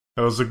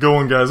How's it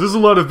going, guys? There's a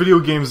lot of video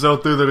games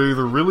out there that are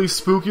either really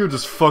spooky or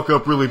just fuck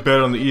up really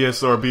bad on the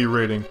ESRB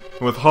rating.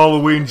 And with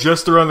Halloween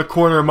just around the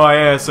corner of my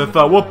ass, I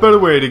thought what better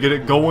way to get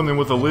it going than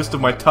with a list of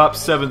my top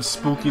 7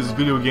 spookiest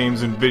video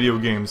games in video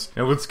games.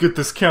 Now let's get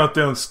this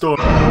countdown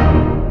started.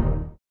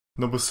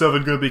 Number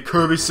 7 gonna be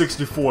Kirby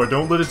 64.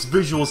 Don't let its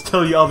visuals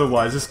tell you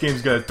otherwise. This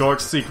game's got a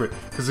dark secret.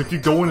 Because if you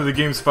go into the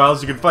game's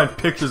files, you can find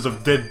pictures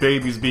of dead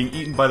babies being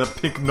eaten by the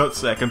pink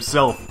nutsack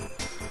himself.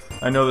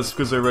 I know this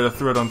because I read a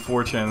thread on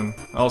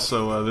 4chan.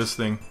 Also, this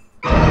thing.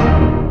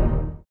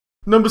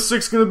 Number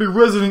 6 gonna be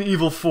Resident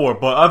Evil 4,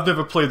 but I've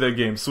never played that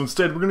game, so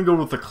instead we're gonna go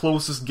with the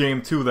closest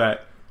game to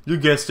that. You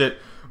guessed it.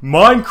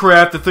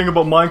 Minecraft! The thing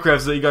about Minecraft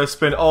is that you gotta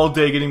spend all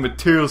day getting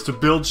materials to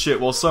build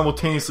shit while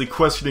simultaneously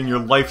questioning your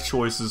life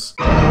choices.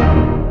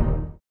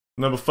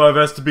 Number 5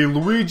 has to be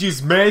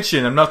Luigi's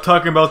Mansion. I'm not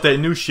talking about that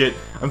new shit.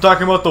 I'm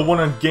talking about the one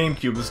on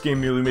GameCube. This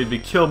game nearly made me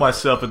kill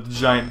myself at the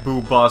giant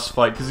boo boss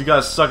fight because you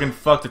gotta suck and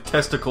fuck the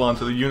testicle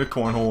onto the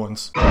unicorn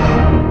horns.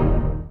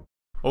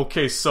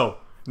 Okay, so,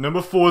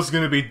 number 4 is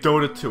gonna be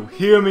Dota 2.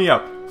 Hear me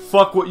out.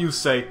 Fuck what you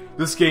say.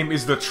 This game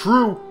is the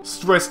true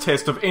stress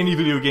test of any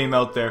video game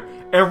out there.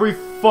 Every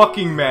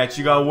fucking match,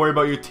 you gotta worry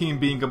about your team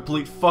being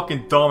complete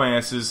fucking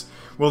dumbasses.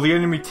 Well, the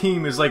enemy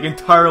team is like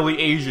entirely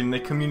Asian. They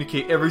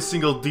communicate every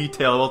single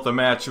detail about the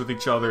match with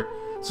each other.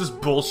 It's just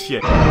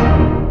bullshit.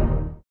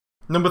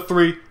 Number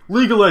 3,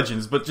 League of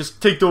Legends, but just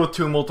take Dota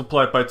 2 and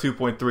multiply it by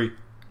 2.3.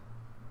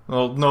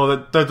 Well, no,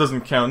 that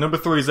doesn't count. Number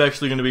 3 is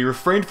actually going to be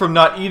refrain from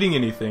not eating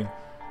anything.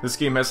 This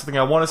game has something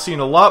I want to see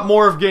in a lot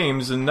more of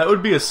games, and that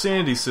would be a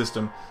sanity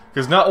system.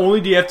 Because not only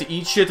do you have to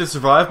eat shit to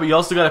survive, but you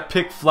also gotta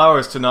pick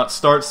flowers to not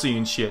start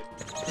seeing shit.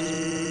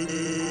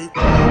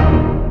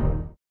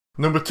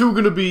 Number 2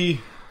 gonna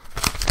be...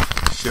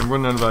 Shit, I'm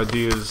running out of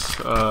ideas.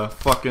 I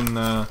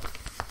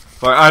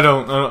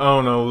don't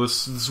know.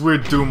 This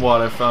weird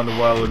Doomwad I found a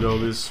while ago.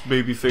 This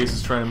baby face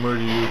is trying to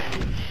murder you.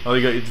 All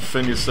you got to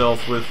defend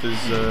yourself with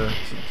is a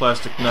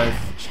plastic knife,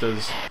 which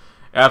does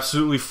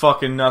absolutely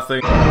fucking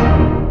nothing.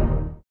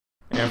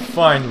 And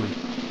finally,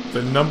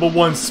 the number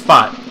 1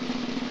 spot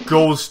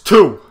goes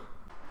to...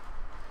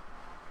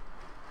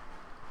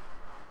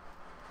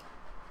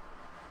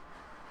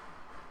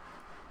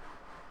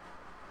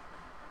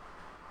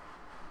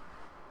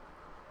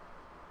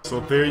 So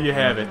there you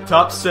have it,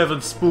 top 7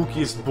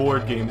 spookiest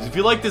board games. If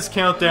you like this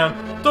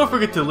countdown, don't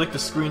forget to lick the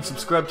screen,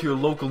 subscribe to your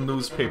local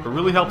newspaper,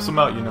 really helps them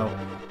out, you know.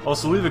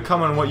 Also leave a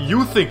comment on what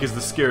you think is the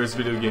scariest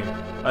video game.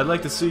 I'd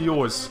like to see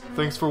yours.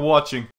 Thanks for watching.